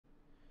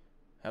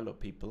Hello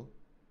people,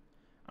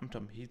 I'm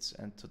Tom Heats,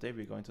 and today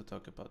we're going to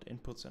talk about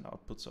inputs and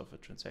outputs of a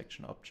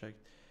transaction object,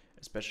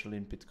 especially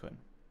in Bitcoin.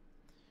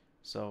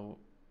 So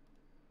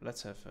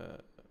let's have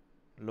a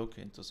look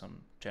into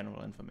some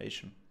general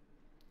information.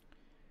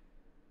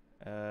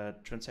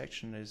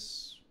 Transaction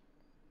is,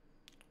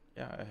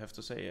 I have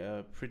to say,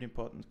 a pretty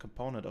important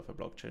component of a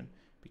blockchain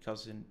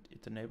because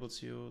it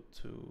enables you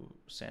to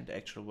send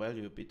actual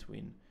value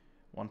between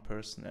one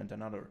person and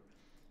another.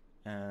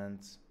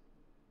 And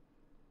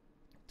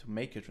to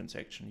make a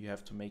transaction, you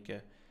have to make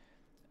a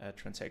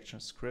transaction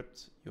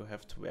script. You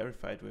have to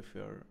verify it with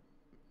your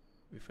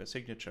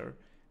signature,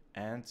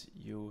 and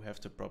you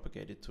have to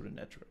propagate it to the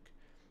network.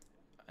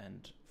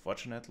 And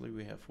fortunately,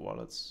 we have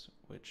wallets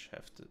which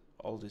have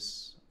all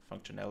this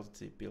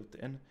functionality built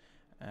in,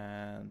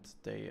 and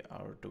they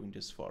are doing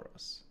this for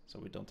us. So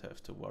we don't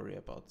have to worry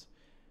about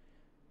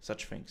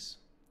such things.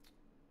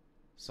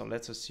 So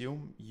let's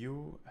assume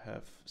you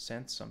have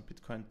sent some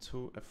Bitcoin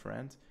to a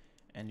friend,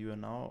 and you are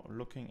now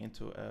looking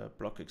into a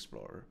block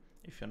explorer.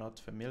 If you're not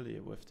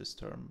familiar with this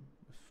term,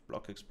 with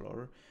block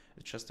explorer,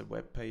 it's just a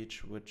web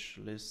page which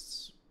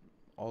lists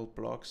all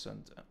blocks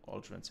and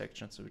all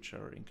transactions which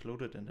are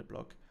included in the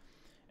block,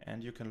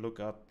 and you can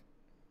look up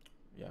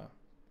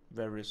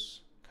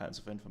various kinds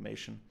of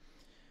information.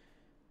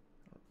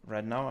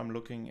 Right now I'm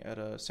looking at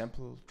a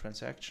sample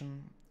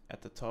transaction.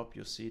 At the top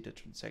you see the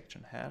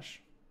transaction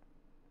hash,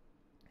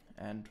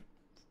 and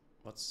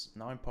what's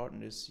now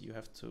important is you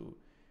have to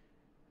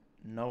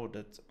know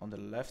that on the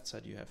left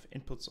side you have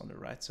inputs, on the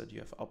right side you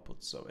have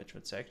outputs. So a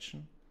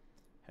transaction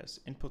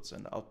has inputs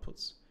and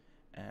outputs,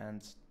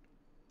 and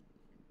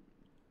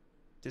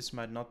this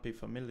might not be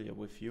familiar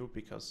with you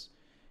because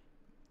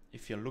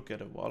if you look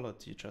at a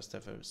wallet you just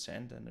have a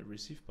send and a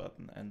receive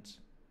button, and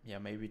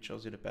maybe it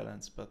shows you the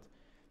balance, but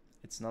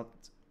it's not,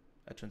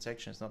 a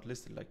transaction is not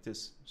listed like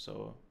this.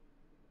 So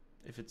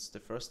if it's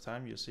the first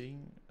time you're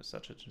seeing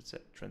such a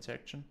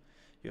transaction,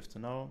 you have to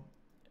know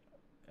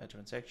a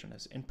transaction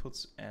has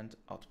inputs and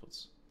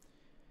outputs.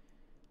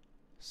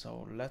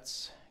 So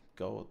let's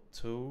go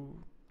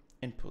to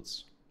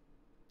inputs.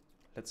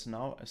 Let's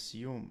now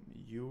assume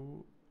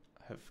you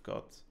have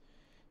got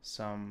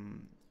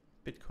some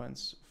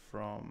Bitcoins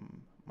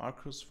from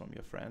Marcus, from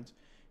your friend.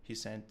 He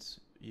sent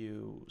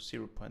you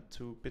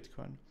 0.2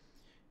 Bitcoin.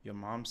 Your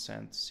mom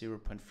sent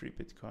 0.3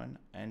 Bitcoin,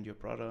 and your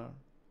brother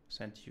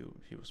sent you,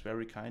 he was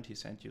very kind, he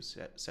sent you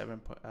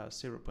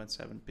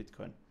 0.7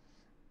 Bitcoin.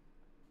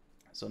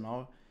 So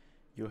now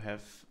you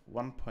have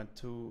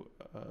 1.2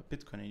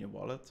 Bitcoin in your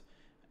wallet,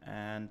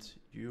 and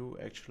you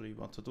actually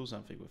want to do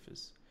something with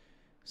this.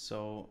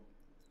 So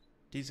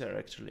these are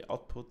actually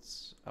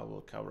outputs. I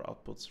will cover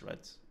outputs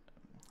right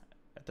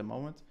at the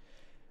moment.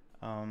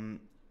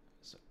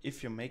 So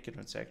if you make a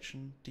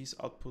transaction, these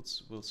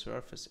outputs will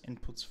serve as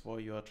inputs for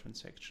your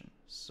transaction.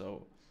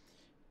 So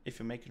if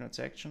you make a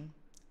transaction,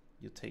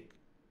 you take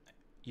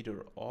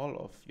either all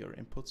of your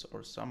inputs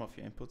or some of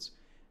your inputs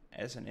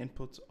as an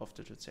input of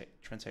the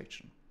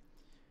transaction.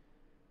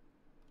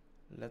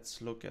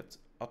 Let's look at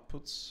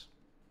outputs.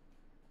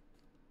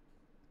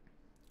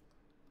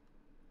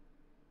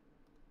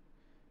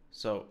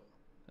 So,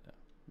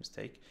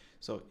 mistake.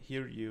 So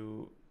here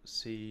you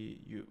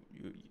see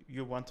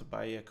you want to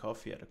buy a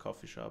coffee at a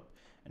coffee shop,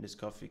 and this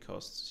coffee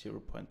costs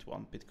 0.1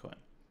 Bitcoin.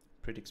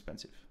 Pretty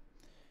expensive.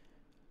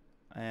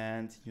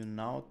 And you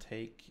now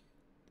take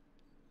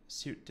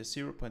the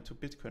 0.2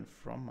 Bitcoin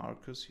from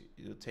Marcus,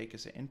 you take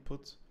as an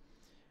input,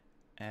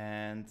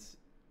 and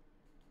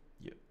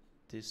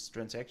this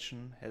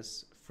transaction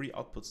has three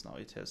outputs now.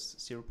 It has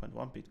 0.1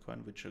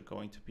 Bitcoin, which are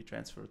going to be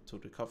transferred to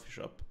the coffee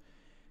shop,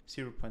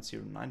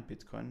 0.09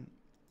 Bitcoin,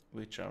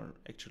 which are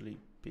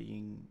actually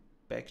being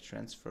back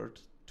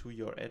transferred to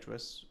your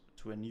address,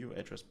 to a new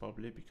address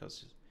probably,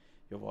 because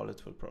your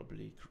wallet will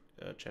probably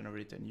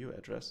generate a new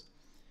address,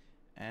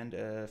 and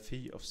a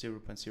fee of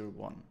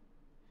 0.01.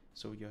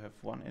 So you have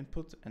one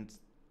input and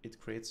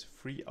it creates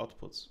three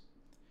outputs,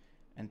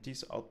 and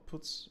these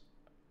outputs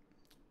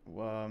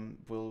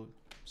will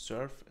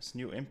serve as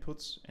new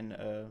inputs in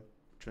a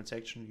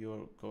transaction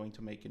you're going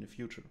to make in the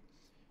future.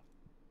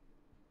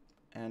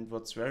 And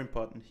what's very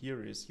important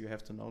here is you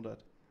have to know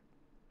that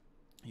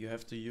you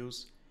have to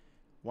use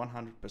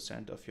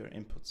 100% of your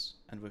inputs.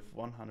 And with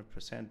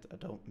 100%, I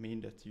don't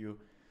mean that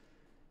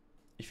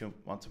if you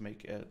want to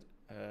make a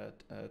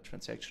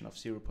transaction of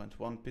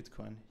 0.1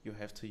 Bitcoin, you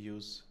have to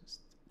use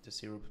the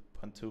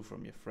 0.2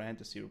 from your friend,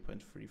 the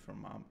 0.3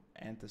 from mom,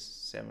 and the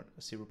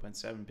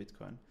 0.7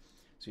 Bitcoin.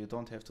 So you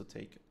don't have to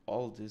take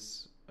all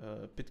these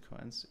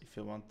Bitcoins if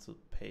you want to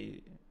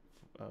pay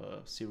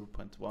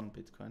 0.1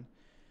 Bitcoin,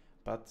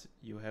 but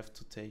you have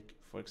to take,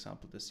 for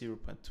example, the 0.2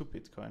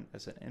 Bitcoin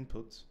as an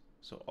input.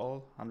 So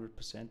all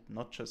 100%,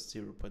 not just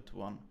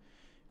 0.1,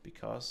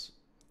 because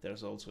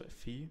there's also a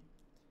fee.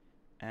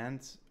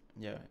 And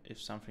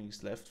if something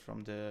is left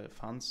from the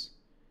funds,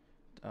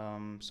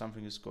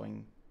 something is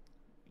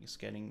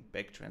getting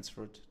back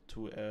transferred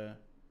to a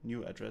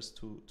new address,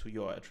 to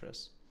your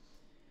address.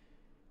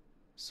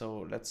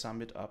 So let's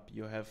sum it up.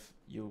 You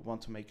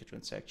want to make a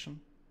transaction.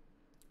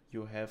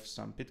 you have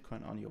some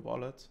Bitcoin on your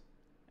wallet,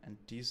 and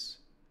these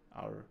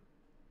are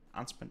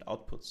unspent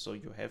outputs. So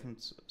you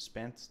haven't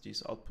spent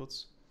these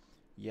outputs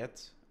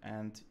yet,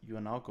 and you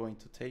are now going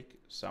to take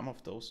some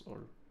of those,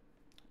 or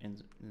in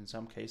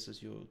some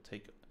cases you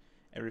take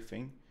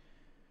everything,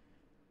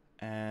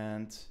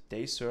 and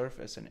they serve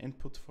as an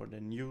input for the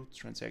new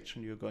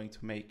transaction you're going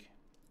to make.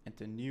 And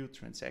the new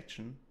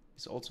transaction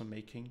is also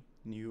making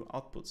new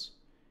outputs,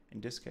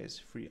 in this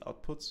case 3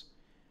 outputs,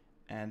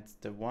 and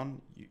the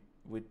one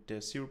with the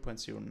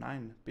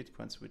 0.09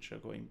 bitcoins which are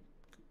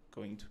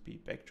going to be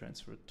back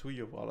transferred to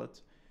your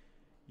wallet,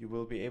 you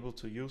will be able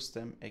to use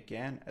them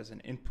again as an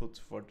input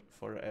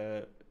for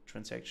a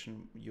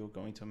transaction you're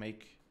going to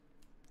make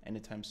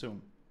anytime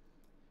soon.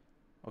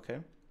 Okay?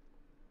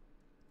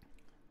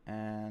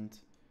 And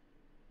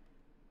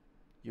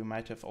you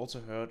might have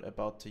also heard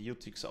about the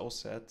UTXO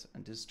set,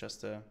 and this is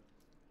just a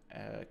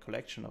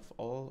collection of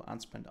all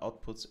unspent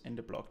outputs in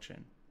the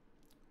blockchain.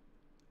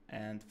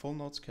 And full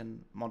nodes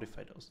can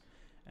modify those.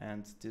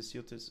 And this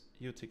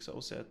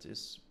UTXO set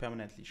is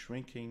permanently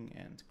shrinking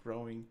and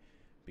growing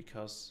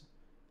because,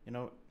 you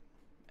know,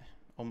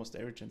 almost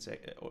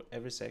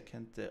every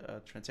second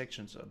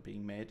transactions are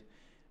being made,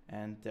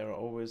 and there are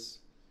always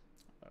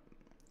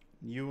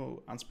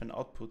new unspent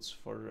outputs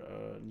for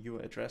new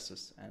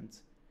addresses,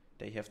 and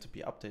they have to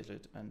be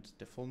updated, and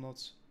the full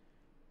nodes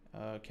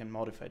can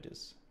modify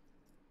this.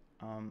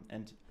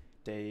 And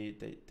the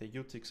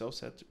UTXO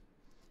set,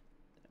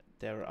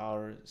 there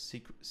are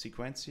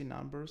sequency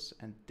numbers,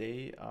 and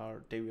they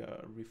are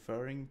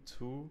referring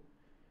to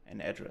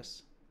an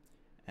address.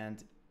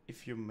 And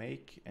if you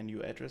make a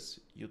new address,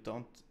 you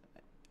don't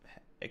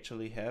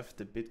actually have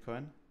the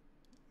Bitcoin.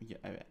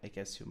 I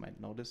guess you might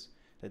notice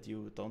that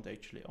you don't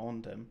actually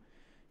own them.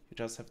 You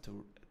just have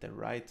the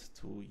right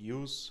to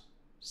use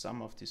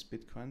some of these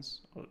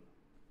Bitcoins, or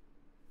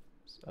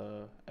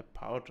a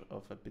part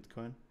of a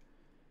Bitcoin,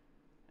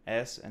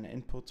 as an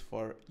input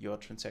for your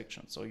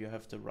transaction. So you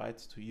have the right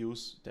to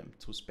use them,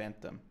 to spend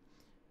them.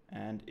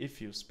 And if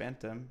you spend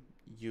them,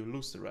 you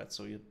lose the right.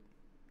 So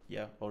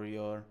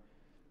your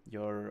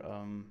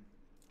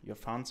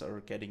funds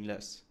are getting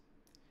less.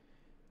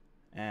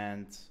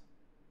 And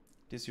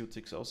this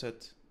UTXO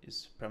set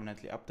is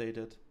permanently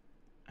updated,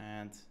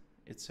 and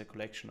it's a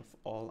collection of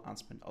all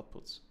unspent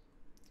outputs.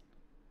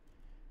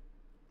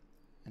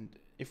 And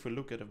if we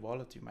look at a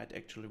wallet, you might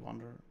actually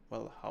wonder,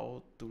 well,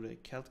 how do they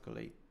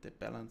calculate the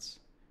balance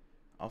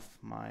of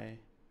my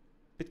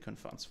Bitcoin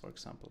funds, for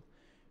example?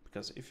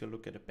 Because if you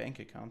look at a bank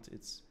account,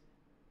 it's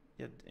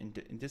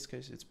in this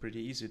case it's pretty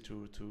easy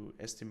to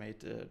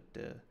estimate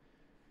the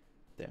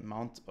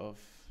amount of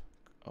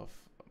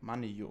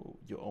money you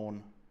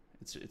own.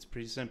 It's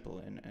pretty simple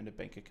in a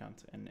bank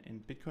account, and in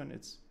Bitcoin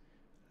it's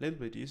a little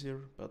bit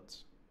easier, but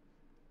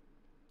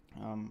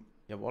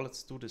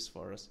wallets do this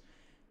for us.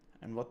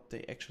 And what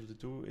they actually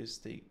do is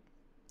they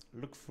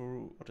look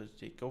through, or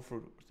they go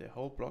through the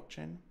whole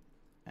blockchain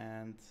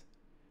and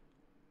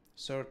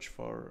search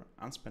for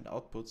unspent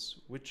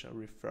outputs which are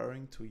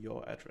referring to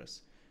your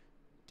address.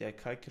 They're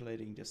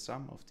calculating the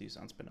sum of these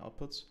unspent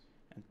outputs,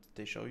 and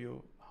they show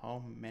you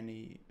how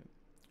many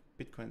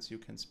Bitcoins you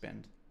can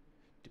spend,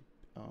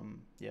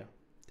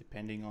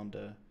 depending on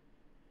the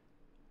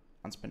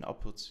unspent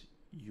outputs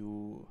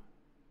you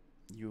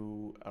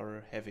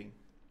are having.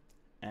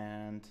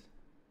 And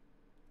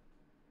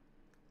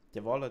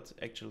the wallet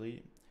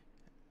actually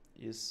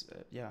is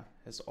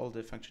has all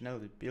the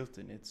functionality built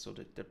in it, so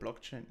that the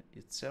blockchain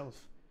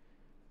itself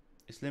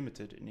is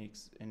limited in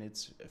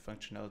its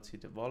functionality.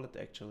 The wallet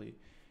actually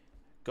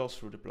goes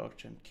through the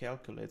blockchain,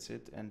 calculates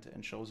it, and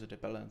shows it a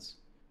balance.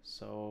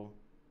 So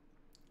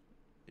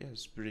yeah,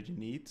 it's pretty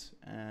neat,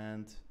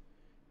 and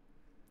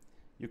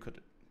you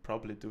could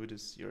probably do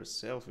this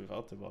yourself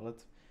without the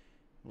wallet.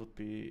 Would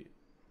be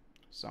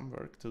some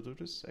work to do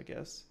this, I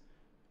guess.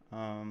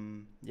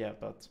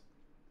 But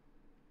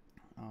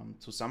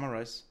to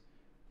summarize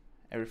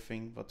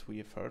everything what we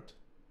have heard,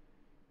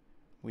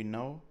 we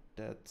know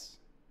that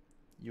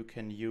you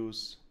can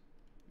use,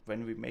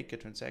 when we make a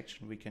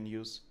transaction, we can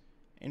use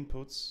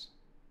inputs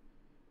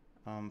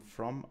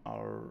from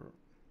our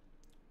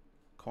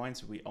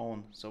coins we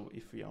own. So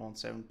if we own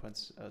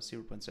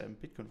 0.7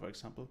 Bitcoin, for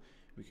example,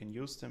 we can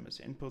use them as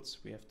inputs.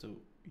 We have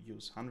to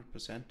use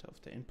 100%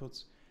 of the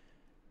inputs,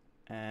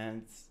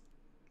 and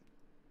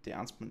the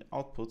unspent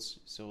outputs,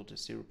 so the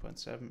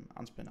 0.7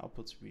 unspent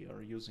outputs, we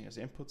are using as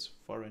inputs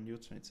for a new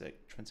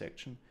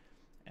transaction,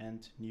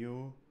 and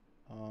new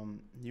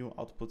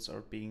outputs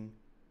are being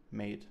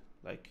made,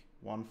 like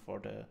one for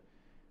the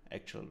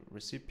actual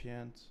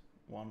recipient,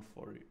 one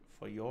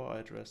for your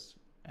address,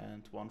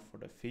 and one for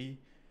the fee.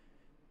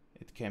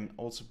 It can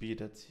also be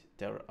that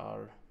there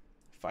are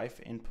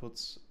 5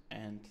 inputs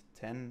and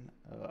 10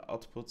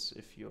 outputs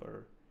if you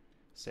are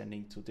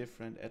sending to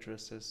different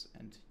addresses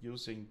and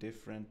using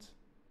different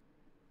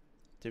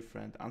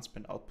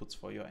unspent outputs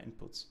for your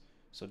inputs.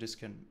 So this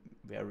can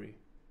vary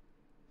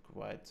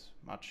quite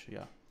much,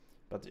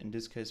 but in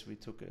this case we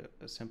took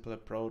a simple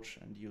approach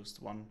and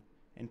used 1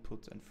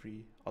 input and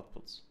 3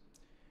 outputs.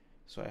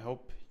 So I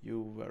hope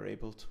you were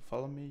able to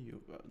follow me.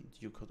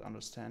 You could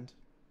understand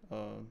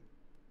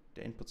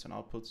the inputs and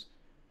outputs.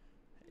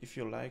 If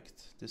you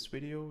liked this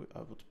video, I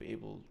would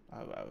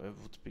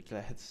be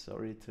glad,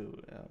 sorry,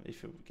 to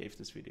if you gave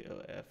this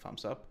video a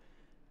thumbs up.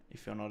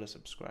 If you're not a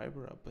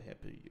subscriber, I'll be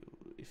happy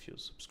if you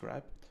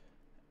subscribe.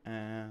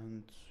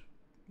 And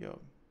yeah,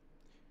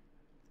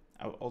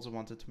 I also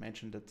wanted to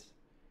mention that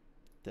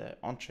the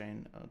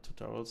on-chain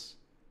tutorials,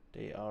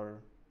 they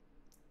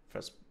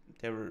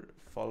were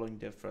following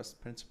the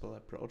first principle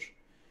approach.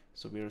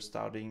 So we are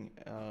starting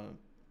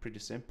pretty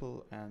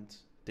simple and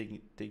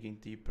digging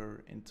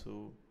deeper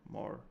into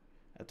more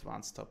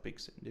advanced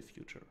topics in the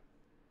future.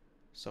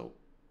 So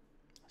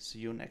see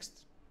you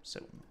next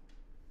soon.